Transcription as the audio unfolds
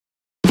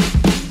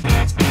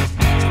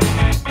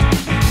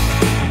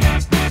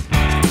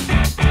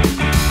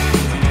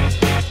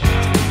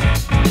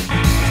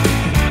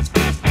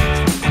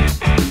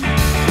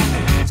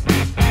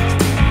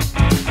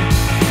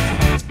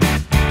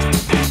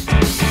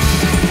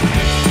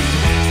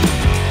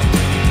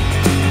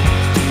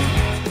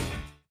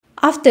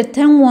After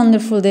 10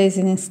 wonderful days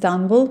in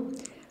Istanbul,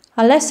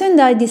 Alessio and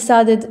I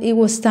decided it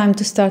was time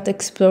to start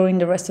exploring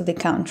the rest of the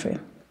country.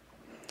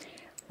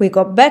 We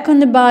got back on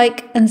the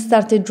bike and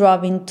started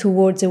driving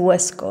towards the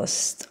west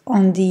coast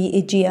on the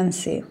Aegean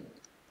Sea.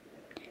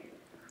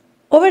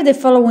 Over the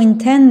following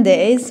 10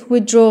 days, we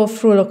drove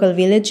through local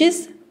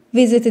villages,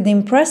 visited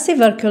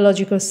impressive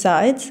archaeological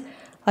sites,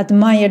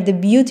 admired the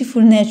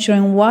beautiful nature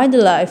and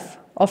wildlife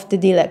of the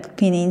Dilek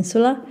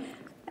peninsula,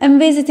 and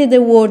visited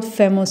the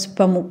world-famous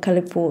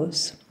Pamukkale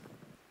pools.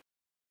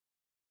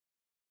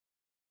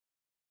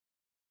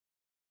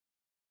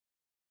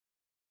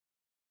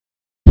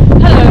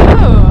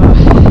 Hello!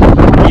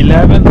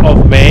 11th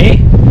of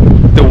May,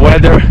 the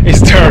weather is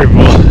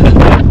terrible. 2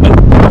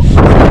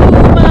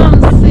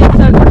 months since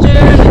our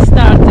journey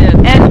started,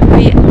 and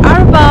we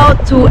are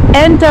about to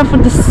enter for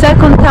the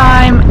second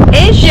time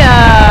Asia!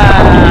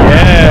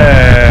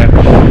 Yeah,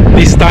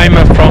 this time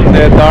from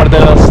the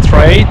Dardanelles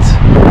Strait.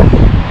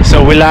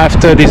 So we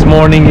left this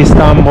morning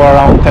Istanbul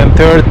around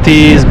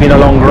 10:30. It's been a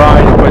long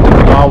ride, quite a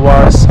few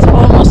hours. It's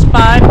almost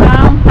 5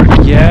 now.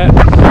 Yeah,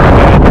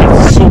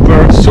 it's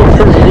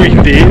super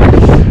windy,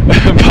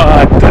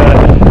 but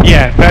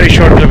yeah, very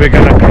shortly we're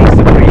gonna cross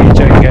the bridge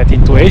and get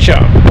into Asia.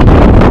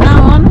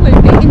 Now on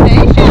we'll be in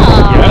Asia!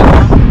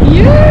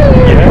 Yeah.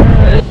 Yeah.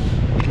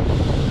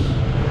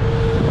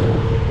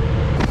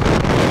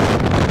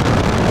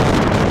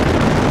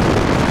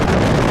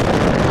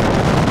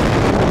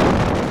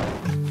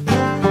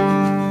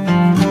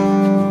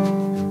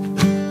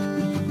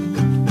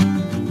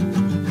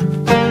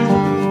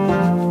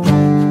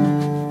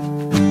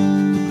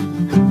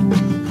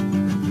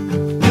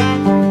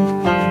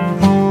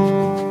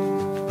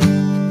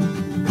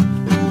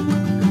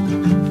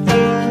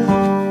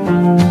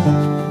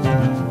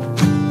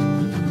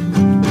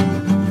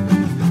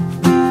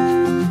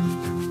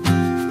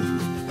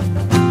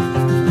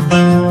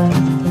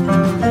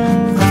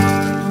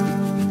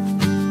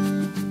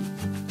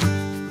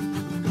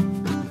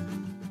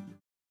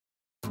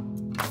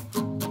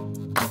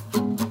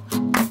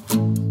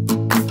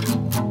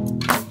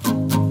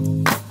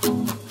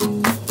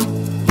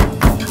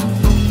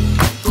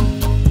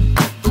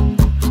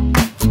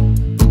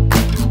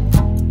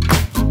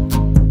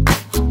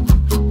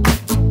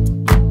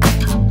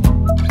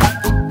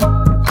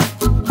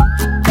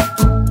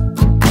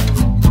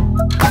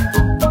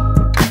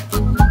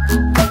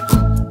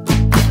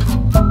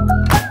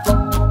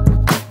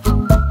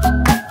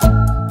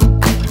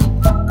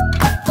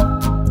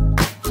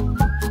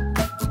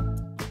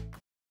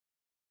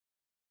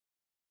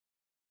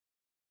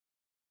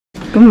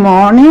 Good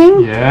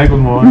morning! Yeah, good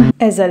morning.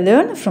 As I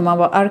learned from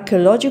our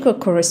archaeological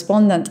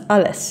correspondent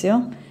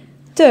Alessio,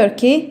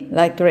 Turkey,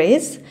 like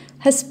Greece,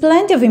 has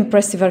plenty of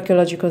impressive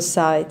archaeological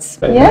sites.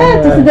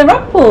 Yeah, to see the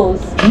rock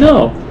pools.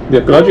 No, the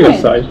archaeological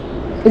Really? site.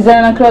 Is there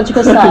an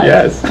archaeological site?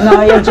 Yes.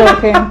 No, you're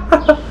joking.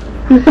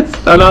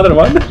 Another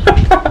one.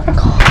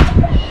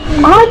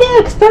 I didn't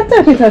expect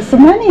Turkey to have so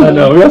many. I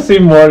know, we have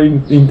seen more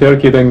in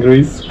Turkey than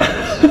Greece.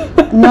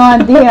 No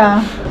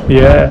idea.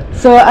 Yeah.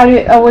 So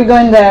are we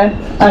going there?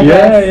 I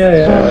guess.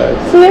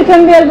 Yeah. So we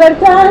can be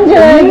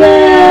Albertangelo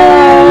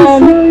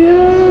again!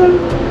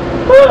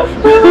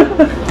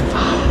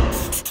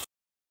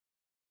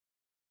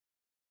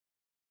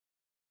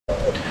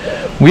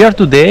 We are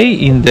today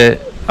in the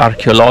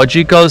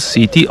archaeological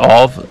city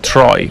of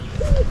Troy.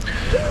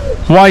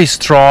 Why is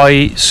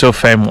Troy so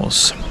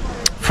famous?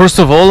 First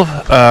of all,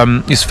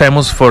 it's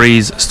famous for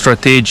its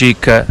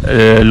strategic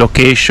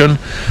location.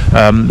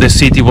 The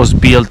city was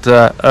built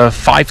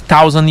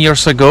 5,000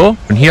 years ago.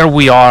 And here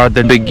we are at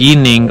the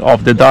beginning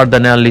of the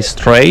Dardanelles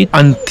Strait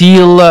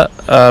until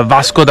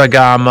Vasco da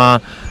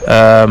Gama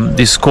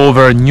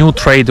discovered new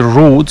trade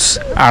routes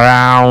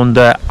around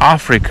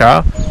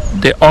Africa.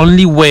 The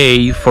only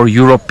way for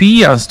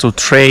Europeans to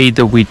trade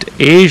with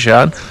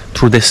Asia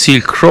through the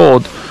Silk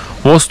Road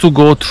was to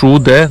go through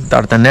the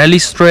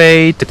Dardanelles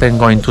Strait and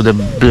go into the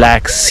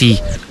Black Sea.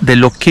 The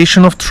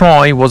location of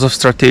Troy was of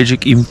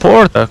strategic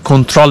import,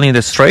 controlling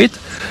the strait,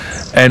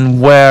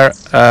 and where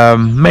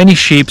many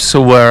ships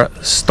were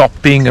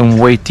stopping and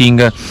waiting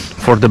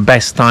for the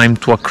best time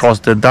to cross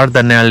the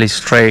Dardanelles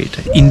Strait.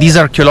 In this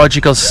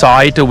archaeological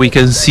site we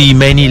can see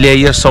many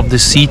layers of the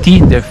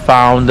city. They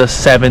found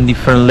 7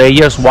 different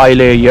layers. Why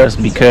layers?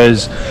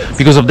 Because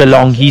of the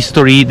long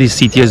history. The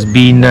city has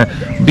been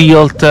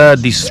built,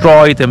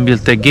 destroyed and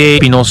built again.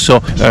 Been also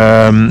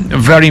a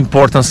very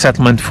important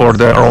settlement for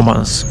the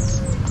Romans.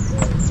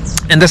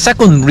 And the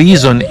second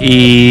reason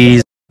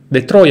is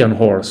the Trojan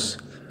horse.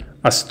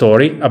 A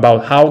story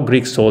about how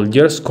Greek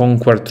soldiers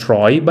conquered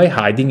Troy by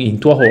hiding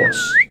into a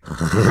horse.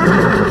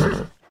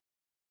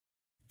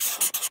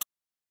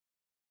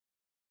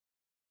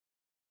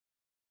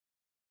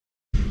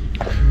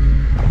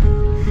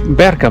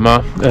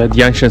 Bergama,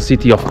 the ancient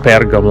city of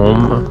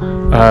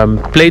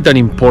Pergamum, played an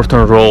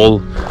important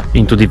role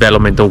into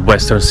development of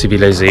Western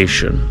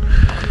civilization.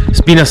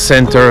 It's been a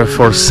center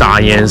for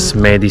science,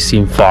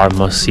 medicine,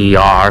 pharmacy,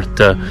 art.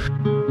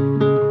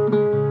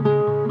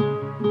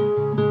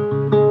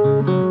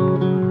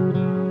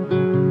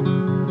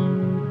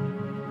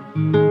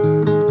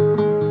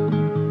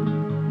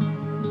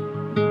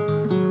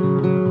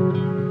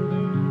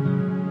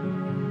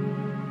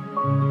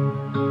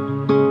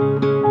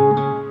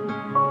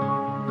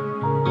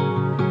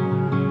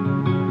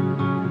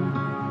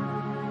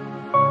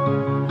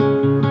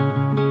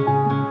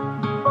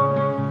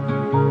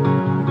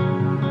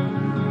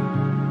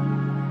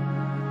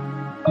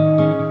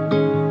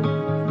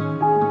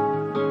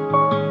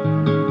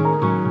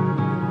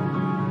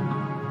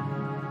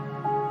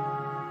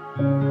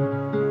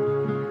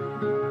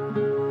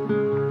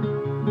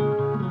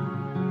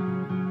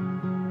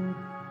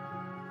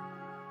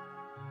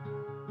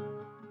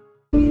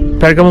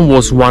 Pergamon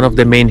was one of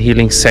the main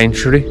healing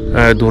sanctuary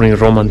during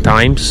Roman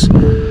times.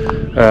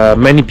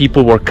 Many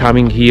people were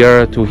coming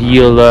here to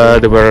heal.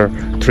 They were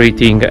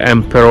treating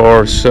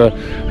emperors,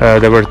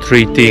 they were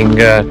treating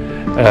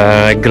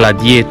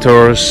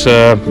gladiators,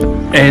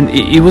 and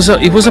it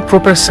was a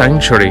proper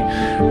sanctuary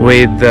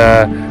with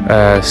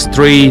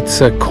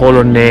streets,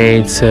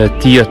 colonnades,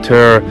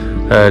 theater,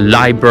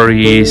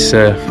 libraries,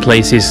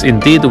 places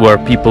indeed where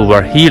people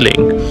were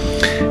healing.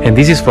 And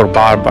this is for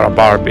Barbara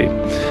Barbie.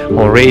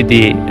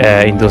 Already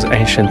in those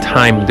ancient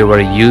times they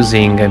were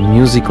using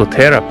musical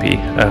therapy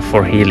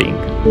for healing.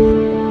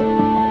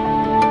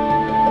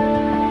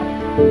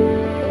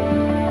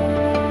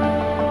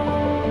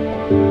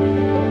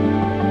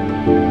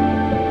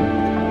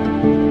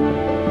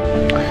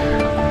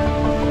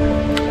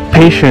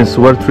 Patients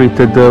were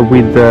treated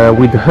with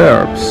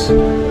herbs,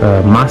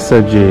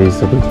 massages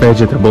with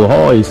vegetable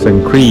oils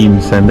and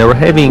creams, and they were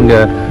having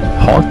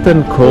hot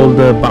and cold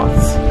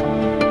baths.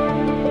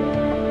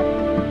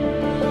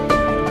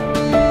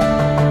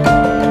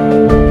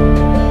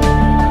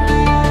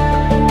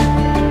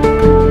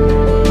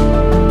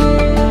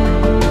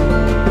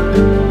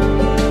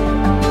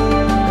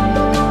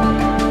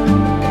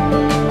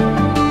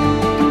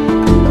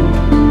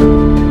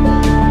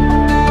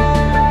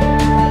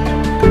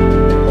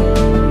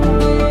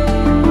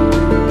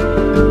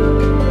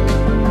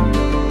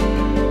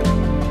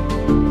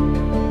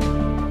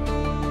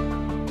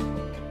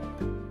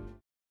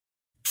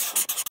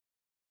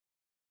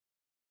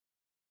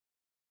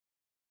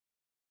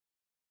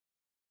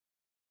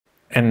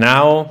 And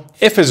now,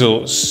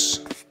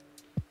 Ephesus.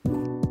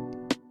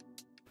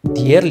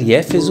 The early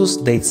Ephesus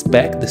dates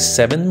back the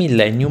 7th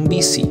millennium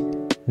BC,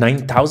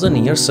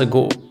 9,000 years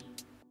ago.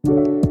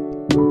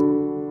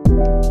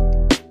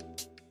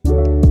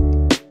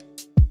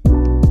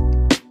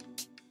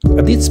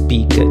 At its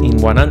peak in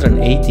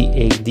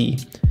 180 AD,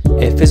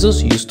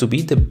 Ephesus used to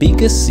be the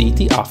biggest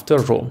city after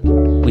Rome,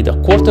 with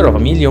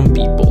 250,000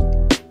 people.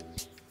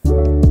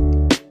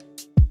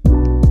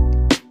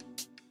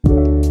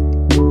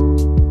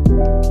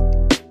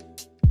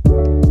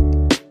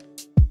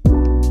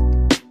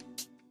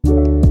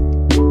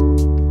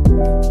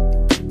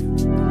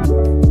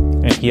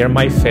 Here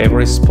my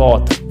favorite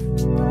spot,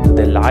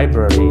 the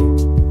library.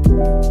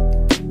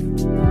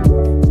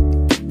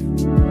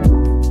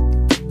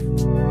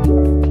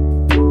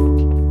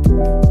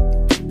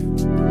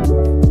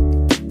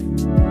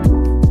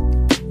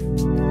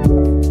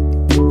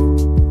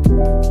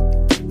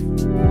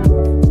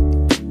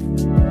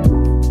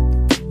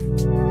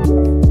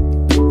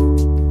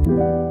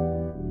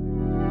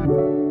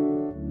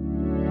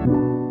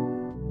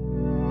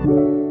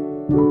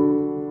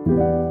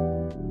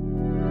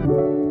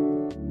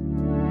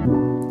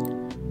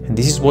 And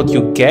this is what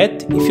you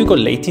get if you go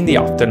late in the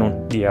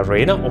afternoon. The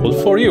arena all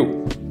for you.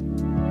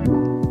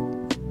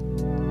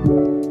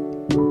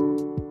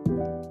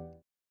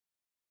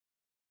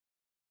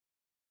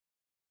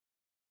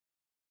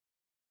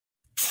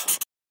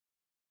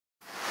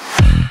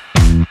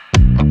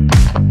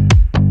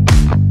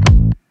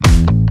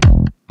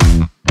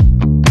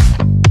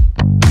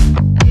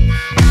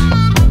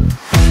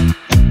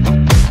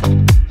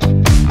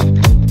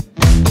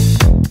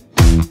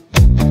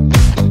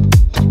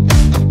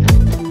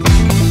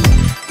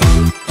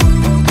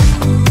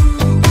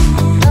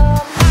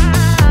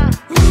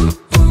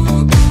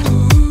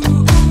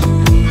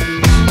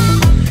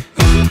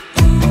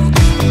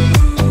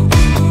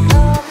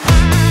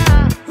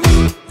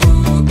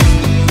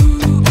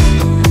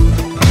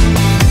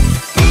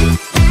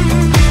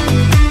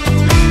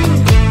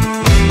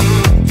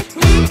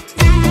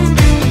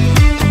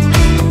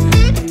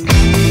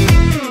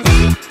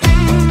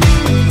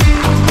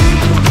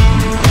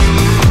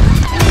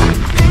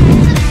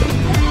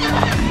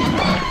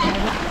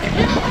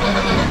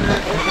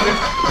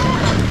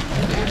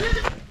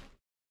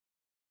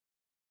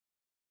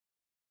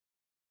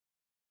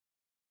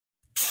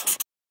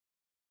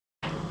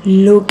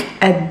 Look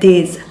at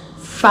this,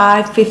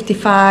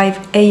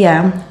 5:55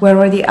 a.m. We're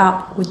already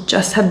up, we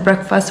just had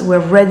breakfast, we're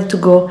ready to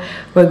go.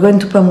 We're going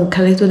to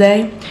Pamukkale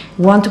today.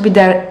 We want to be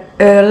there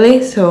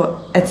early,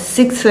 so at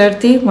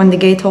 6:30 when the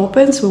gate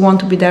opens, we want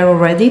to be there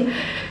already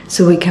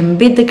so we can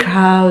beat the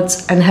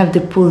crowds and have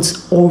the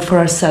pools all for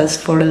ourselves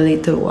for a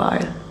little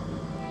while.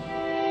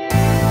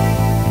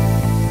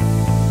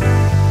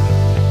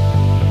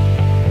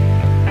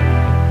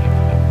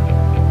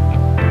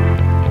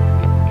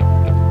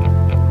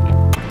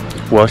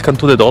 Welcome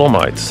to the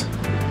Dolomites.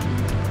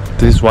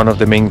 This is one of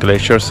the main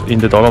glaciers in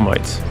the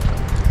Dolomites.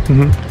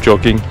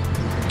 Joking.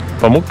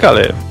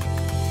 Pamukkale.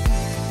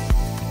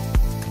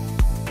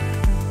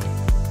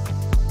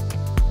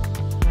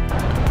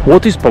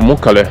 What is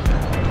Pamukkale?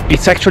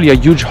 It's actually a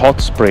huge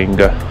hot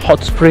spring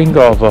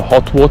of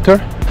hot water,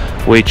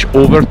 which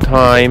over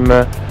time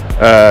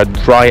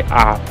dry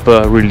up,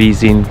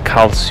 releasing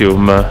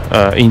calcium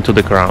into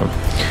the ground.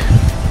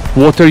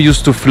 Water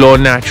used to flow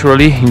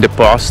naturally in the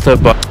past,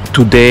 but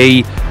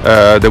today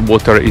the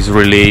water is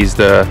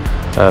released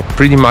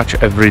pretty much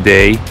every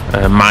day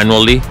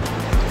manually.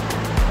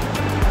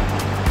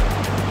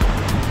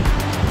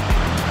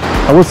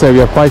 I would say we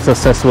have quite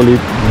successfully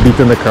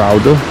beaten the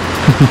crowd.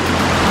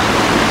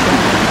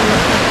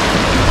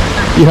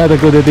 You had a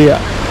good idea.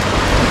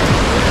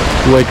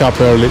 Wake up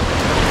early.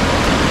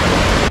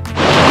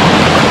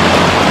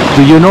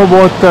 Do you know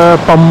what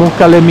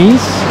Pamukkale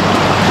means?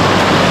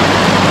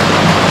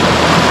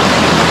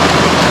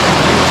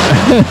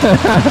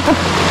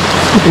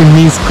 It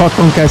means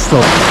cotton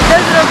castle.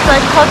 That looks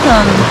like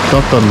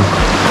cotton.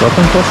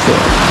 Cotton castle.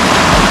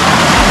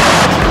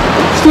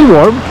 Still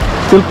warm,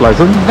 still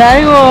pleasant.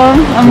 Very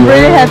warm. I'm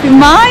really happy.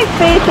 My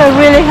feet are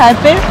really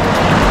happy.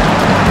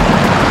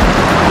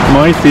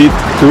 My feet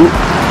too.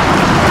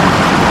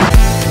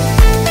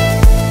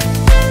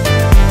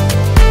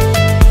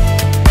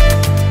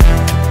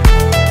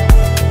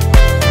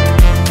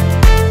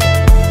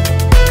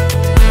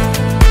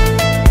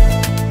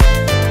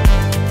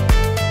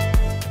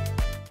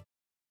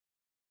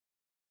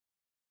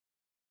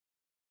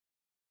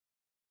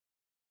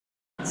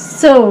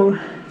 So,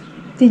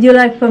 did you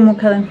like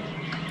Pamukkale?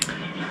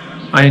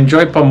 I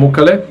enjoy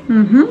Pamukkale.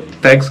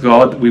 Thanks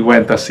God we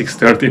went at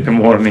 6:30 in the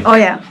morning. Oh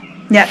yeah,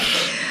 yeah.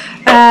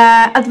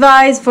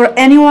 Advice for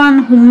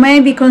anyone who may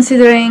be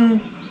considering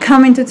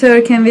coming to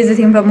Turkey and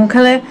visiting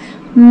Pamukkale: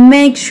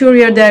 make sure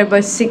you're there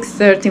by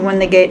 6:30 when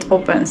the gate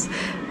opens.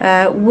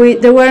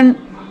 There were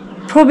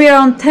probably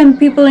around 10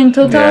 people in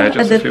total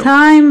at the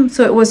time,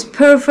 so it was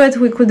perfect.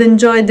 We could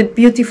enjoy the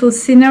beautiful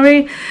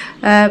scenery.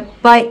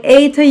 By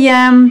 8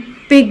 a.m.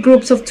 big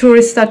groups of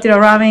tourists started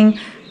arriving.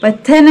 By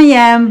 10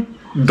 a.m.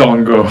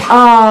 Don't go.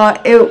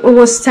 It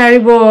was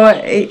terrible.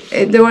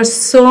 There were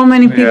so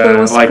many people. It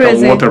was like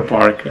crazy. a water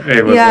park.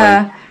 It was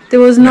There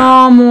was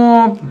no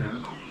more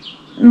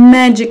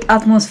magic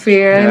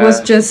atmosphere. It was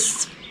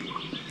just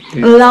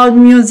loud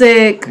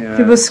music,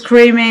 people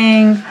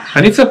screaming.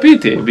 And it's a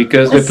pity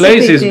because the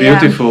place is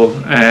beautiful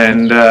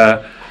and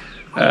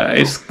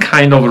it's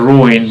kind of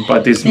ruined,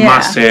 but this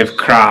massive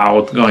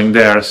crowd going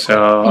there. So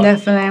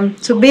definitely.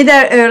 So be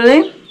there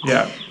early.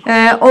 Yeah.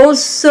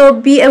 Also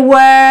be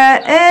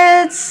aware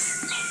it's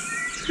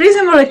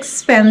reasonably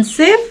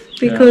expensive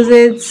because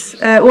it's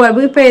well,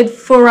 we paid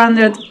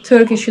 400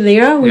 Turkish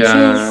lira, which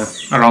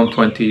is around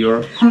 20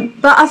 euro.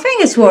 But I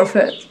think it's worth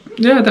it.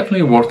 Yeah,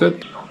 definitely worth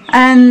it.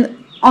 And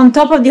on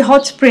top of the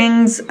hot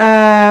springs,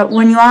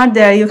 when you are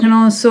there, you can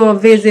also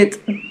visit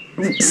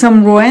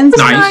some ruins.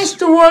 It's nice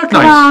to walk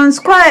around. It's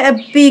quite a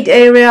big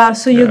area,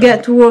 so you get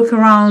to walk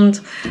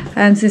around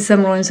and see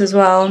some ruins as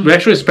well. We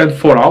actually spent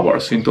 4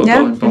 hours in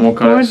total in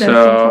Pamukkale, so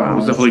it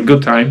was definitely a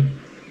good time.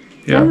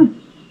 Yeah.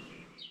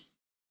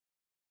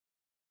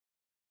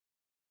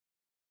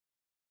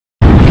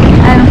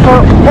 And for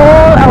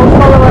all our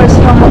followers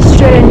from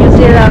Australia and New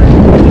Zealand,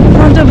 in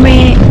front of me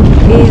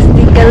is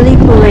the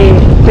Gallipoli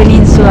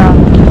Peninsula,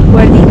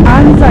 where the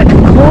Anzac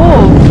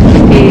Cove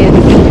is.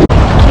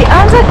 The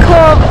Anzac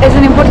Cove is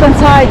an important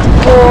site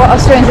for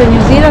Australians and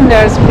New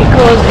Zealanders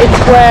because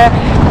it's where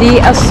the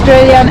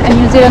Australian and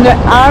New Zealander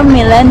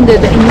army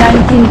landed in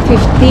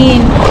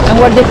 1915 and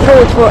where they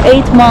fought for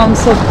 8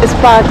 months as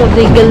part of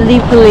the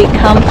Gallipoli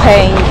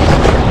campaign.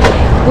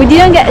 We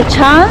didn't get a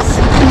chance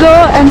to go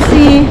and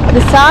see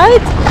the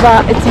site,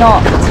 but it's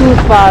not too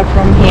far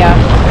from here.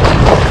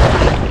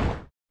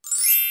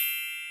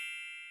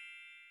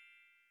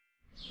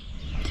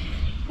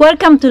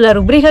 Welcome to la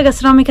rubrica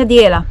gastronomica di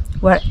Ale&Ela,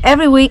 where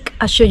every week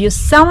I show you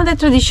some of the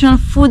traditional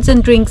foods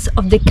and drinks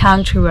of the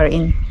country we're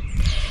in.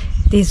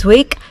 This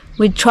week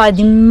we tried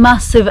the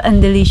massive and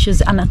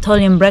delicious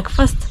Anatolian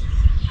breakfast,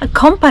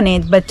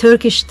 accompanied by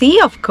Turkish tea,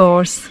 of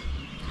course.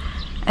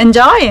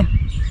 Enjoy!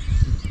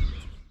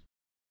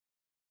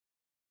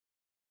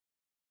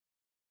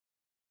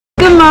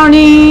 Good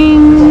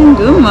morning!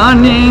 Good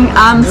morning!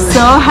 I'm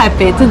so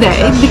happy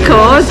today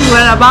because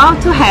we're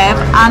about to have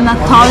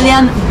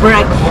Anatolian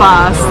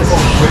breakfast.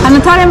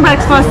 Anatolian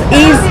breakfast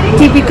is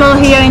typical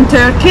here in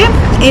Turkey.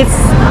 It's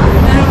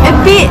a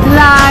bit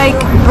like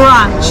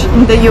brunch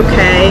in the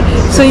UK.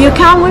 So you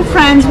come with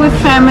friends, with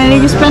family,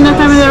 you spend the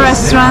time in the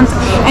restaurant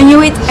and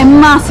you eat a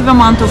massive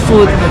amount of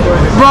food,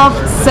 both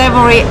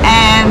savory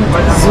and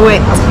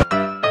sweet.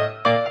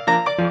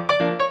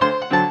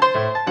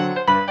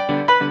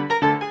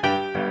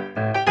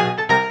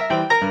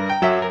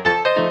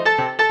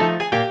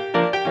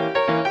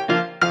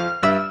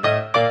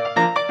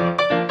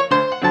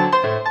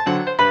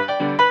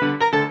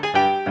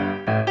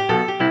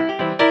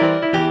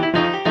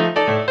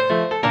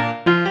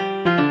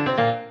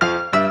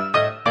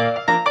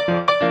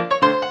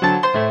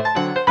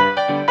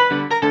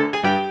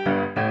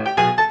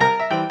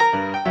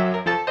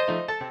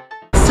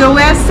 So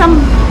we have some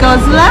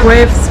gozla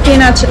with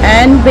spinach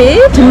and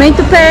beef,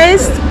 tomato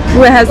paste,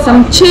 we have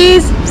some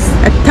cheese,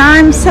 a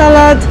thyme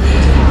salad,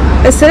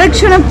 a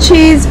selection of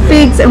cheese,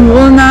 figs and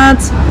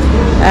walnuts,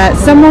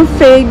 some more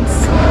figs,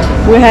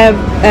 we have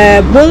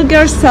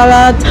bulgur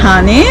salad,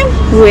 honey,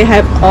 we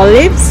have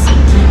olives,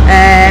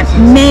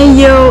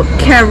 mayo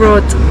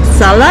carrot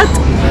salad,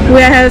 we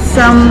have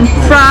some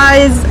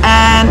fries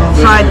and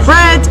fried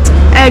bread,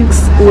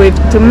 eggs with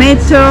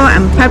tomato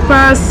and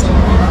peppers,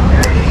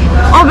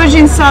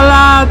 aubergine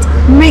salad,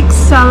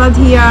 mixed salad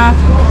here,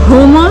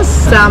 hummus,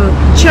 some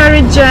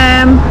cherry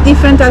jam,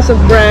 different types of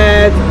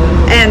bread,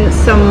 and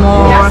some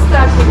more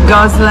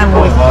gazlem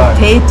with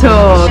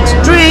potatoes.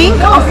 Drink,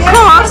 of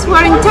course,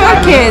 we're in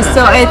Turkey,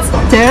 so it's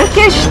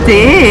Turkish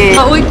tea.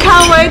 But we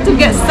can't wait to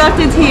get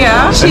started here.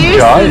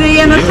 Cheers to the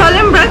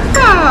Anatolian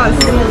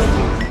breakfast!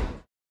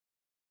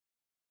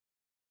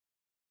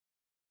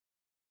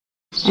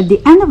 At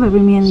the end of every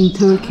meal in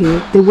Turkey,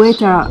 the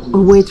waiter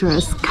or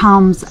waitress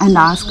comes and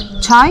asks,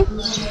 chai?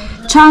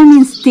 Chai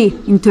means tea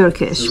in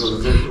Turkish.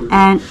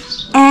 And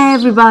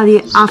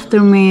everybody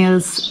after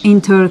meals in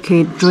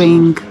Turkey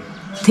drink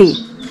tea,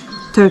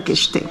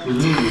 Turkish tea.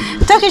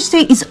 Turkish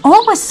tea is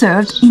always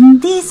served in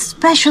this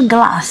special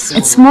glass.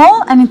 It's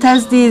small and it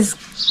has this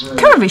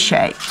curvy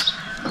shape.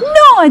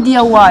 No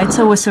idea why it's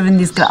always served in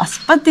this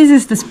glass, but this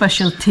is the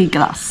special tea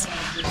glass.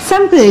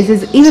 Some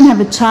places even have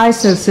a chai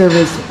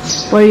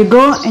self-service, where you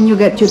go and you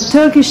get your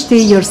Turkish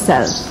tea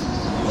yourself.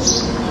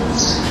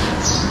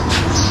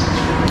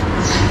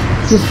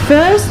 You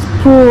first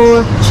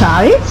pour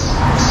chai,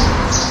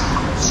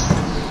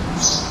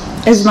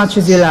 as much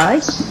as you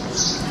like,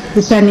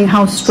 depending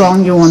how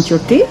strong you want your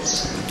tea,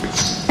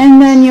 and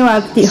then you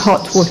add the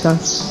hot water.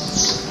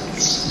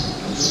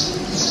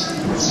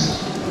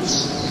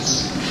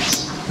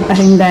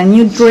 And then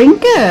you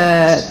drink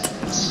it.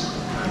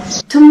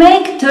 To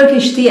make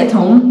Turkish tea at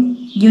home,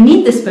 you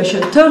need the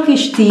special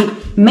Turkish tea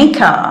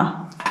maker,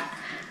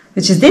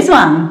 which is this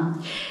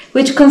one,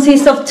 which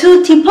consists of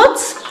 2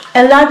 teapots,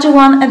 a larger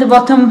one at the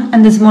bottom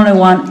and the smaller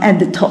one at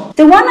the top.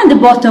 The one at the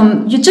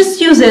bottom, you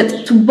just use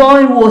it to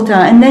boil water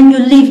and then you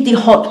leave the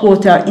hot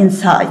water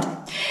inside.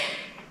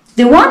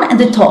 The one at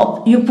the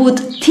top, you put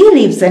tea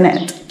leaves in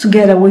it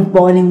together with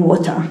boiling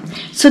water.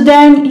 So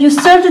then you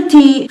serve the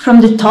tea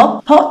from the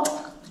top pot,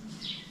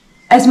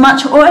 as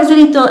much or as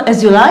little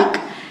as you like,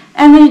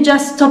 and then you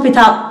just top it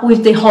up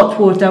with the hot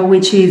water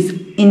which is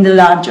in the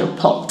larger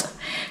pot.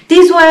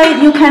 This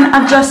way you can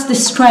adjust the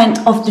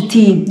strength of the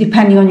tea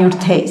depending on your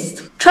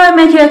taste. Try and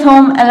make it at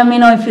home and let me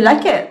know if you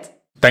like it.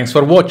 Thanks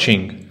for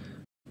watching.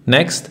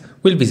 Next,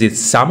 we'll visit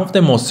some of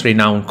the most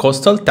renowned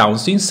coastal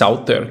towns in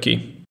South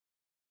Turkey.